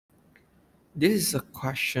This is a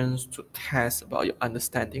question to test about your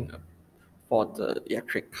understanding for the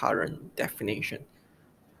electric current definition.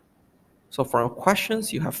 So from your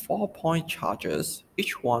questions, you have 4-point charges.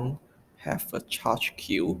 Each one have a charge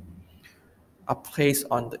Q are placed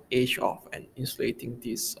on the edge of an insulating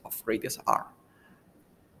disc of radius r.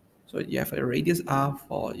 So you have a radius r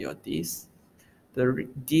for your disc. The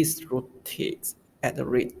disc rotates at the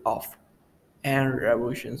rate of n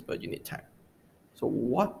revolutions per unit time. So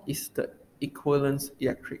what is the equivalent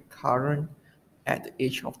electric current at the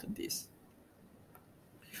edge of the disc?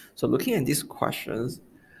 So looking at these questions,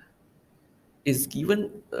 is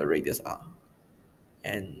given a radius r,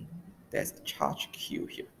 and there's a charge q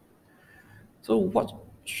here. So what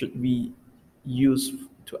should we use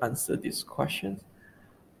to answer these questions?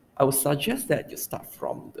 I would suggest that you start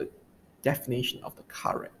from the definition of the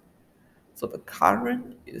current. So the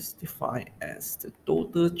current is defined as the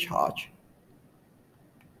total charge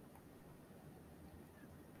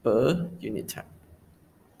per unit time.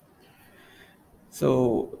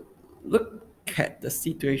 So look at the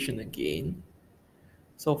situation again.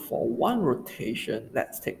 So for one rotation,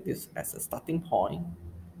 let's take this as a starting point.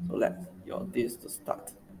 So let your this to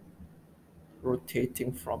start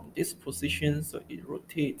rotating from this position. So it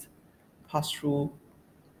rotates, pass through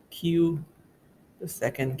Q, the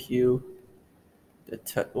second Q, the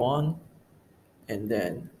third one, and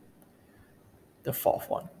then the fourth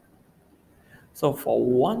one. So for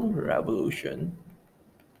one revolution,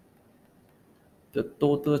 the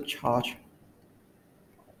total charge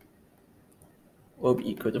will be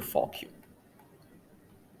equal to 4Q.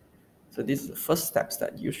 So this is the first steps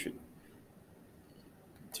that you should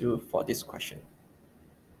do for this question.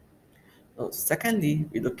 Secondly,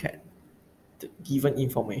 we look at the given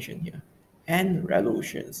information here, n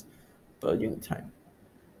revolutions per unit time.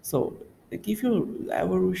 So they give you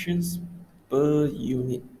revolutions per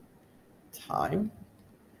unit time.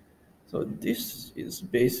 So this is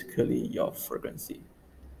basically your frequency.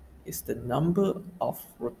 It's the number of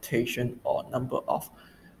rotation or number of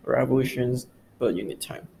revolutions per unit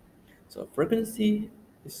time. So frequency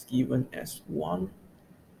is given as 1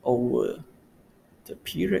 over the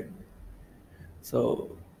period.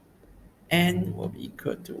 So n will be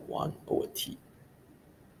equal to 1 over t.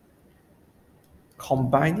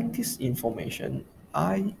 Combining this information,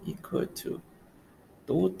 I equal to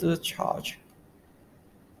total charge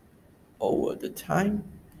over the time.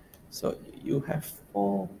 So you have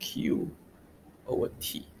 4Q over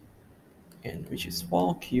T, and which is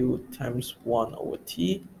 4Q times 1 over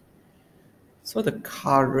T. So the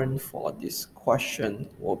current for this question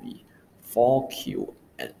will be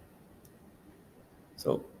 4QN.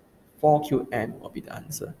 So 4QN will be the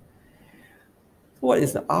answer. So what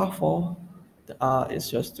is the R for? The R is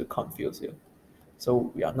just to confuse you.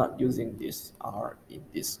 So we are not using this R in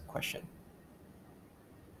this question.